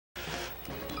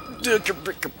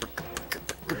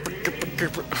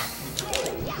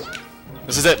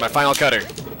This is it, my final cutter.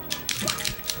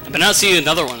 But now see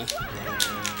another one.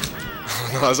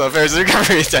 No, that's not fair. It's a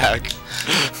recovery attack.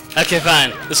 Okay,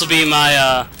 fine. This will be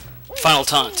my final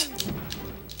taunt.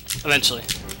 Eventually.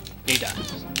 You die.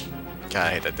 God,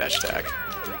 I hate that dash attack.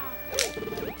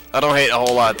 I don't hate a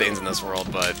whole lot of things in this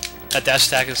world, but That dash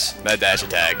attack is... that dash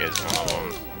attack is one of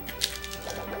them.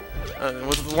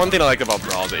 One thing I like about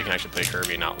Brawl is that you can actually play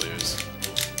Kirby and not lose.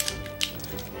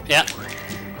 Yeah.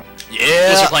 Yeah!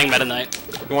 Unless you're playing Meta Knight.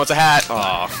 Who wants a hat?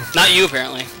 Oh. Not you,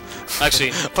 apparently.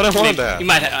 Actually... But I wanted that. You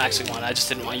might actually want it. I just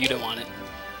didn't want it. You didn't want it.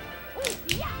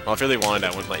 Well, if you really wanted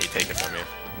it, I wouldn't let you take it from me.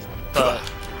 But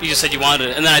you just said you wanted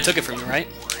it, and then I took it from you, right?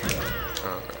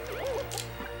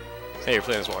 Hey, you're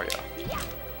playing as Wario.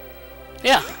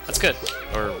 Yeah, that's good.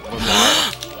 Or one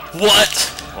more. What?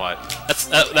 What?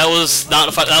 That was not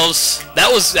a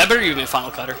that better be a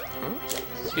final cutter. Hmm?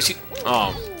 You see?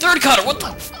 Oh. Third cutter. What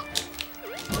the?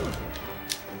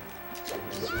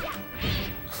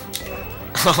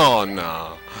 Oh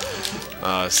no.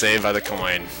 Saved by the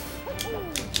coin.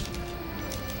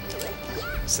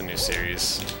 It's a new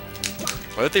series.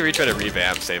 What if they retry to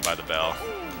revamp Saved by the Bell?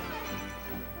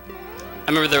 I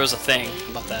remember there was a thing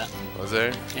about that. Was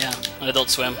there? Yeah, on Adult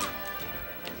Swim.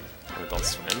 Adult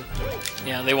Swim?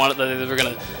 Yeah, they wanted they were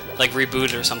gonna like reboot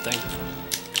it or something.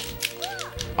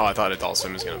 Oh, I thought Adult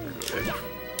Swim was gonna reboot it.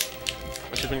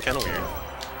 Which would have been kind of weird.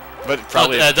 But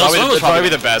probably, Adult Swim would probably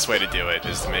the best way to do it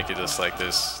is to make it just like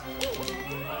this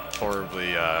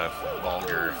horribly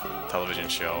vulgar television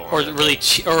show. Or really,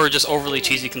 or just overly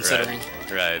cheesy considering.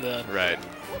 Right. Right.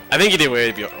 I think either way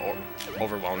it'd be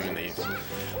overwhelmingly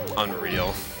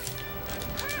unreal.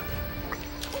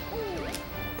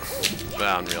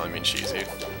 By unreal, I mean cheesy.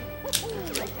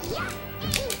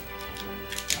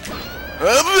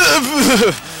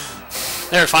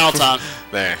 There, final taunt.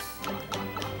 There.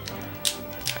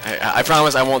 I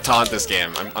promise I won't taunt this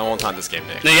game. I won't taunt this game,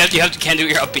 Nick. No, you can't do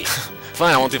your upbeat.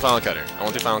 Fine, I won't do Final Cutter. I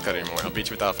won't do Final Cutter anymore. I'll beat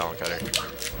you without Final Cutter.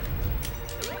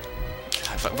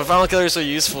 But Final Cutter is so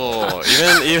useful.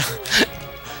 even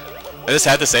I just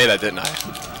had to say that, didn't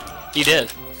I? You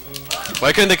did.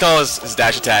 Why couldn't they call his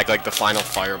dash attack like the final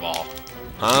fireball?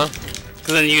 Huh?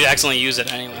 Because then you'd accidentally use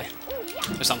it anyway.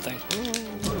 Or something.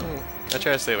 I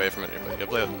try to stay away from it. I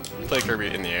play Kirby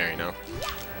in the air, you know?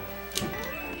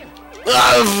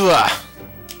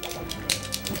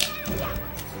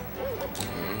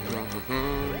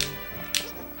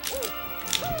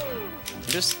 You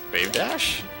just wave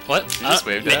dash? What? You just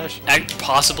wave dash?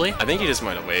 Possibly. I think you just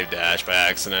might have wave dash by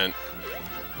accident.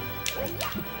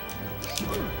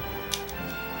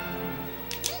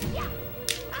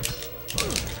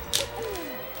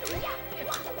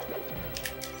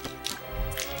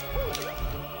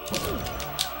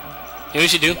 You know what you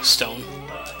should do? Stone.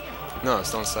 No,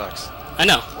 stone sucks. I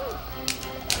know.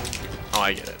 Oh,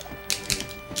 I get it.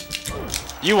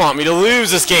 You want me to lose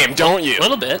this game, don't you? A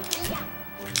little bit.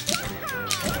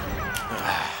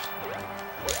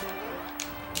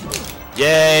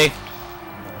 Yay!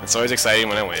 It's always exciting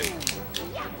when I win. You know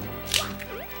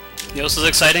what else is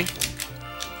exciting?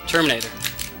 Terminator.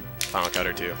 Final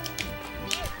Cutter 2.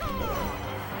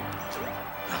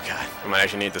 Oh god, I might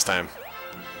actually need it this time.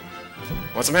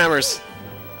 Want some hammers?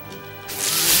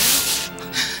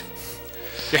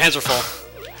 Your hands are full.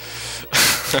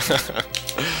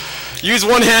 Use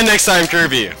one hand next time,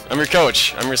 Kirby. I'm your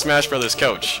coach. I'm your Smash Brothers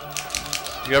coach.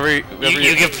 You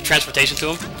give transportation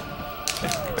to him?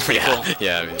 Yeah, Cool.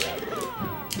 yeah, I mean, yeah.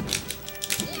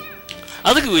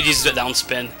 I like Luigi's down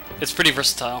spin. It's pretty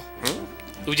versatile.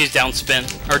 Luigi's down spin.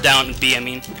 Or down B, I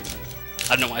mean.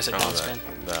 I don't know why I said down spin.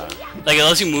 Like, it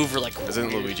lets you move or like...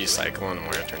 Isn't Luigi Cyclone and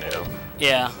Mario Tornado?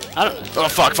 Yeah. I don't know. Oh,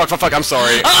 fuck, I'm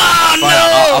sorry. Oh, no!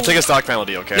 Fine, I'll take a stock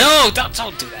penalty, okay? No, don't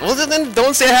do that. Well, then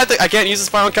don't say I can't use this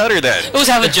Final Cutter, then. It was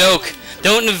have a joke.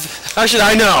 Don't... How should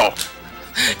I know?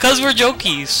 Because we're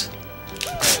jokies.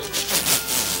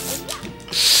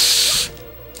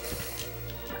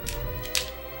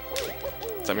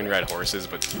 Does that mean ride horses,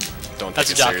 but don't That's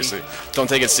take a it jockey. seriously? Don't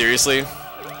take it seriously?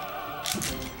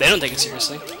 They don't take it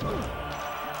seriously.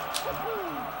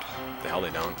 The hell they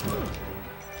don't.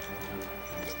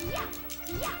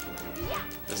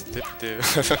 Just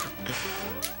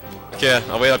okay,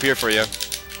 I'll wait up here for you.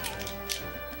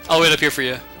 I'll wait up here for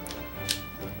you.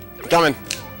 I'm coming.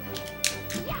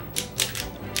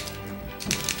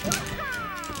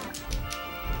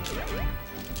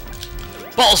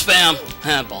 Ball spam!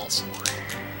 Balls.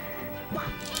 I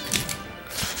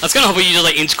was kind of hoping you just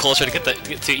like inch closer to get to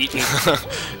eat me.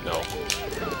 No.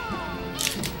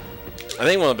 I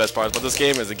think one of the best parts about this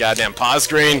game is the goddamn pause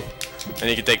screen. And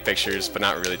you can take pictures, but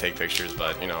not really take pictures,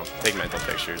 but, you know, take mental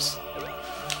pictures.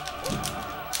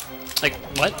 Like,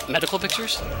 what? Medical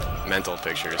pictures? Mental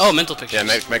pictures. Oh, mental pictures.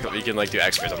 Yeah, you can, like, do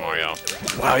X-rays on Mario.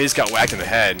 Wow, he just got whacked in the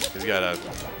head. He's got a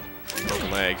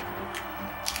broken leg.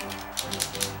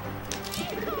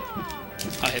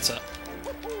 Oh, hits up.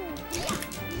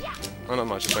 Oh, not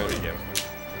much. I'm playing a video game.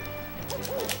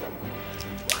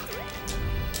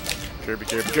 Kirby,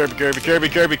 Kirby, Kirby, Kirby, Kirby,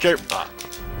 Kirby, Kirby. Ah.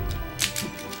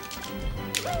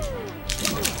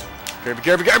 Kirby,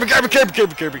 Kirby, Kirby, Kirby, Kirby,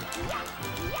 Kirby, Kirby.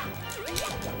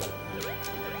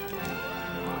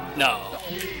 No.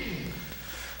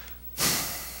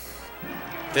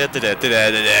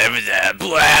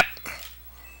 Blap.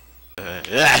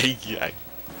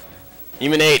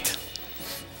 Emanate.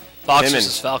 Fox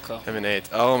vs. Falco. Emanate.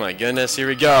 Oh my goodness, here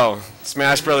we go.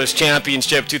 Smash Brothers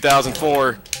Championship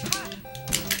 2004.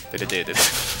 Did it.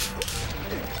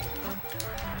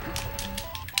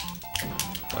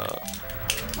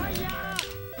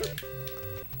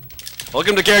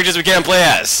 Welcome to characters we can't play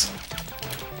as.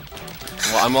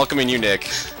 Well, I'm welcoming you, Nick.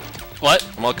 What?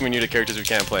 I'm welcoming you to characters we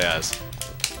can't play as.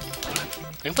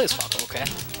 I can play as Falco, okay?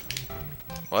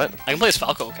 What? I can play as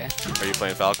Falco, okay? Are you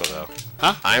playing Falco though?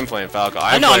 Huh? I'm playing Falco.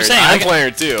 I'm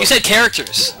playing her too. You said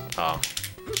characters. Oh.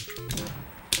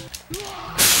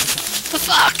 The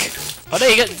fuck? How did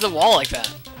you get to the wall like that?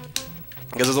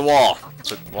 Because there's a wall.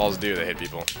 That's what walls do. They hit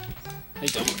people. They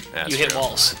don't. Yeah, you hit true.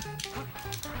 walls.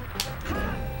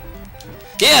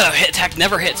 Yeah, the hit attack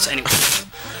never hits anyway.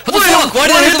 What the fuck? Why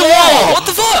did I hit the wall? What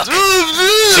the fuck?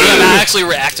 See, I actually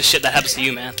react to shit that happens to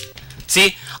you, man.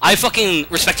 See, I fucking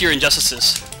respect your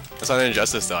injustices. That's not an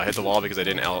injustice though. I hit the wall because I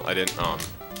didn't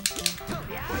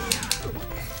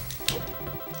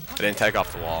tech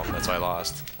off the wall. That's why I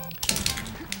lost.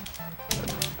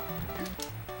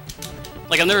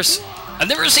 Like I've never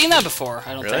seen that before.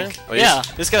 I don't Really? think. Well, Yeah.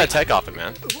 You just gotta tech off it,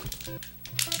 man.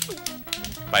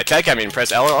 By tech, I mean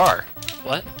press L or R.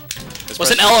 What? Just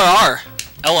What's an press L or R?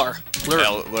 LR.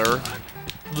 Lure. Lure.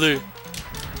 Blue.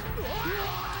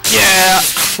 Yeah.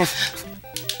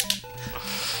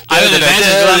 I have an advantage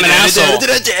because I'm an asshole.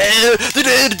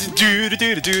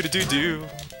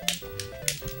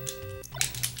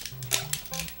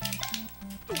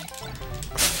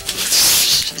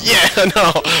 Yeah, no.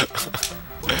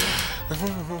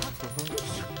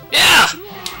 Yeah.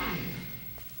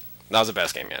 That was the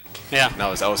best game yet. Yeah. That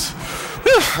was.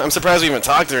 Whew, I'm surprised we even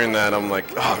talked during that. I'm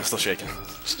like, oh, I'm still shaking.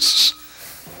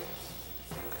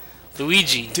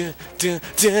 Luigi. Oh wait,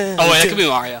 that could be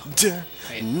Mario.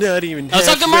 Wait. Not even. No, it's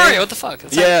Dr. Mario. What the fuck?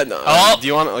 It's Yeah. not... No, Oh. do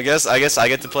you want? I guess I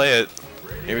get to play it.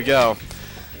 Here we go.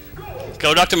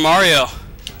 Go, Dr. Mario.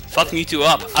 Fuck Mewtwo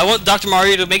up. I want Dr.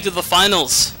 Mario to make it to the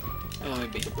finals. Oh,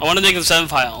 maybe. I want to make it to the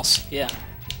semifinals. Yeah.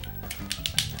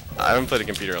 I haven't played a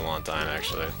computer in a long time,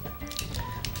 actually.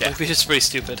 Yeah. It's just pretty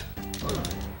stupid.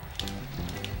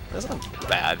 That's not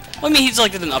bad. Well, I mean, he's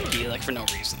like an upbeat, like for no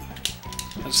reason.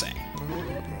 I'm saying.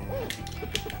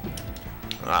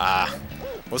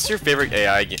 What's your favorite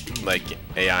AI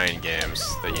AI in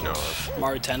games that you know of?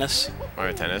 Mario Tennis.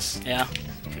 Mario Tennis. Yeah.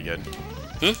 Pretty good.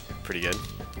 Hmm? Pretty good.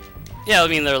 Yeah, I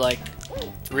mean they're like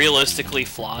realistically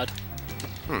flawed.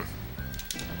 Hmm.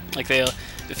 Like it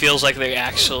feels like they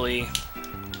actually.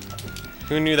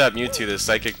 Who knew that Mewtwo, this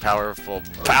psychic, powerful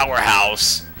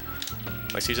powerhouse,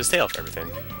 likes to use his tail for everything?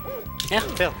 Yeah.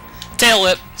 Tail. Tail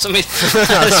whip. Somebody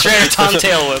straight Tom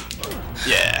tail whip.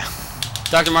 Yeah.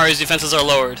 Dr. Mario's defenses are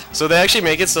lowered. So they actually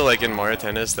make it so, like in Mario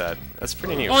Tennis, that's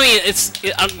pretty neat. Well, I mean,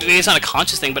 I mean, it's not a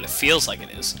conscious thing, but it feels like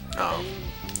it is. Oh.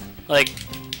 Like,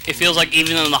 it feels like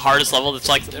even on the hardest level, it's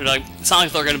like it's not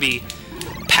like they're gonna be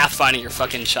pathfinding your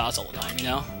fucking shots all the time, you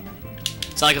know?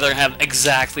 It's not like they're gonna have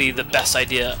exactly the best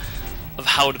idea of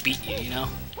how to beat you, you know?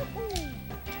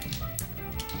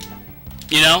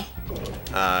 You know?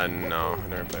 No, I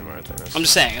never played Mario Tennis. I'm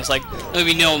just saying, it's like,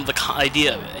 we know the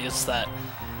idea of it. It's that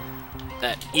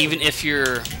even if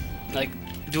you're, like,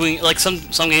 doing, like, some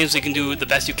games you can do the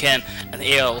best you can, and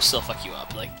the AI will still fuck you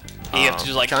up. Like, you have to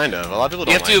do, like... Kind of. A lot of people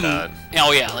don't like that.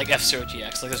 Oh, yeah, like F-Zero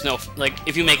GX. Like, there's no... Like,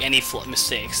 if you make any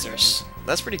mistakes, there's...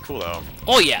 That's pretty cool, though.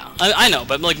 Oh, yeah. I know,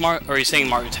 but, like, are you saying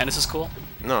Mario Tennis is cool?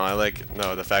 No,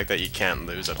 the fact that you can't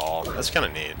lose at all. That's kind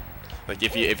of neat. Like,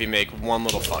 if you make one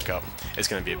little fuck up, it's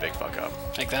gonna be a big fuck up.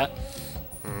 Like that?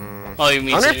 Oh, you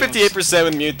mean 158%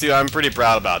 with Mewtwo, I'm pretty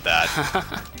proud about that.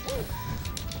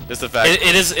 Just the fact...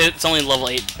 It's only level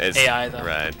 8 AI, though.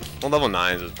 Right. Well, level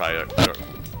 9 is probably a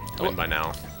win by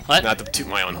now. What? Not to toot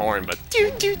my own horn, but...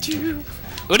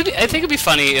 Would it be, I think it'd be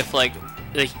funny if, like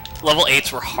level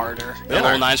 8s were harder than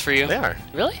level 9s for you. They are.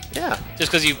 Really? Yeah.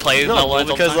 Just because you play No, level well, 9 all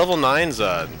the because time? level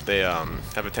 9s, they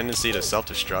have a tendency to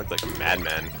self-destruct like a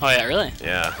madman. Oh yeah, really?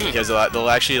 Yeah, because they'll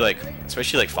actually like,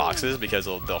 especially like foxes, because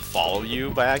they'll follow you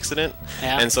by accident.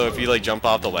 Yeah. And so if you like jump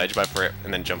off the ledge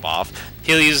and then jump off,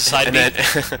 He'll use a side and beat.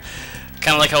 then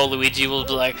Kind of like how Luigi will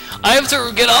be like, I have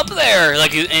to get up there!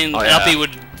 Like, and Oh, yeah. Uppy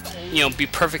would, you know, be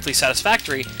perfectly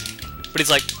satisfactory. But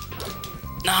he's like,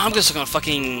 nah, I'm just gonna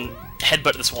fucking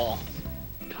headbutt this wall.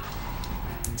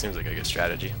 seems like a good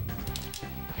strategy.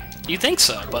 You think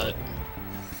so, but...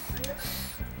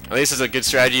 At least it's a good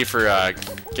strategy for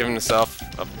giving himself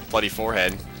a bloody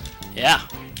forehead. Yeah.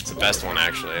 It's the best one,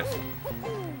 actually.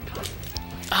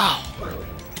 Oh.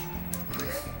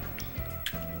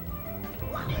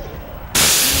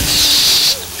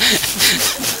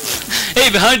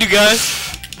 Hey, behind you guys!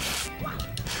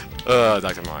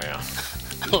 Dr. Mario.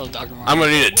 Hello, Dr. Mario. I'm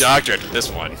gonna need a doctor after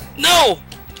this one. No!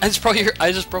 I just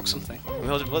broke something.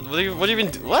 What do you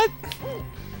even do? What?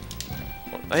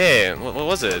 Hey, what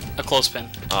was it? A clothespin.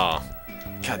 Oh.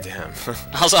 God damn.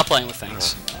 I'll stop playing with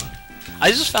things.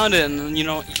 I just found it, and you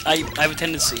know, I have a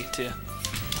tendency to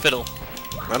fiddle.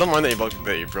 I don't mind that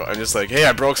you broke. I'm just like, hey,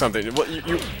 I broke something.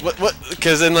 What?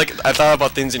 Because then, like, I thought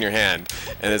about things in your hand,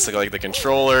 and it's like the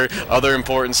controller, other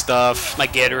important stuff. My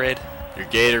Gatorade. Your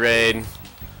Gatorade.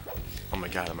 Oh my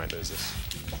god, I might lose this.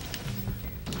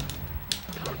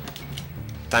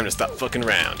 Time to stop fucking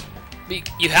around.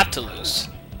 You have to lose.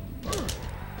 I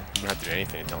don't have to do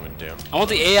anything you tell me to do. I want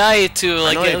the AI to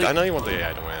like. I know you want the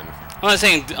AI to win.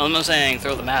 I'm not saying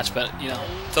throw the match, but you know,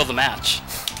 throw the match.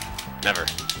 Never.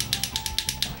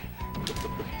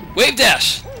 Wave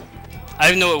dash. I don't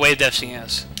even know what wave dashing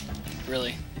is.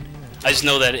 Really, I just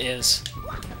know that it is,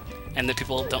 and that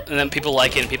people don't, and then people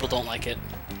like it and people don't like it.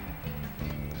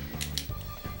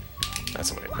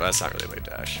 That's a wave. Well, that's not really a wave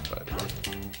dash, but.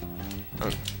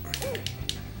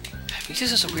 He's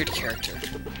just a weird character.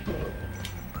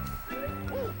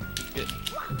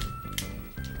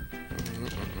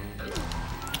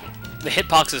 The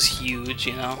hitbox is huge,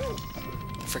 you know?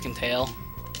 The freaking tail.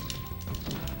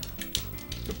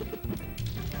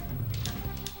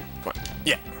 Come on.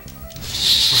 Yeah.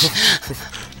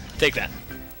 Take that.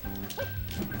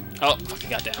 Oh, fucking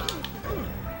got down.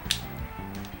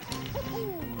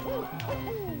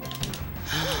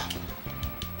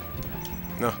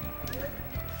 No.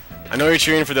 I know you're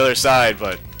cheering for the other side,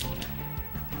 but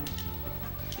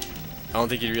I don't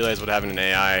think you realize what having an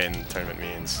AI in the tournament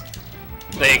means.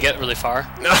 They get really far.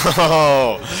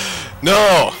 No!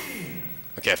 No!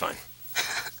 Okay, fine.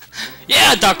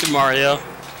 Yeah, Dr. Mario!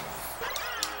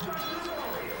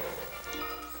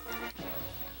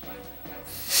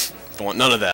 Don't want none of that.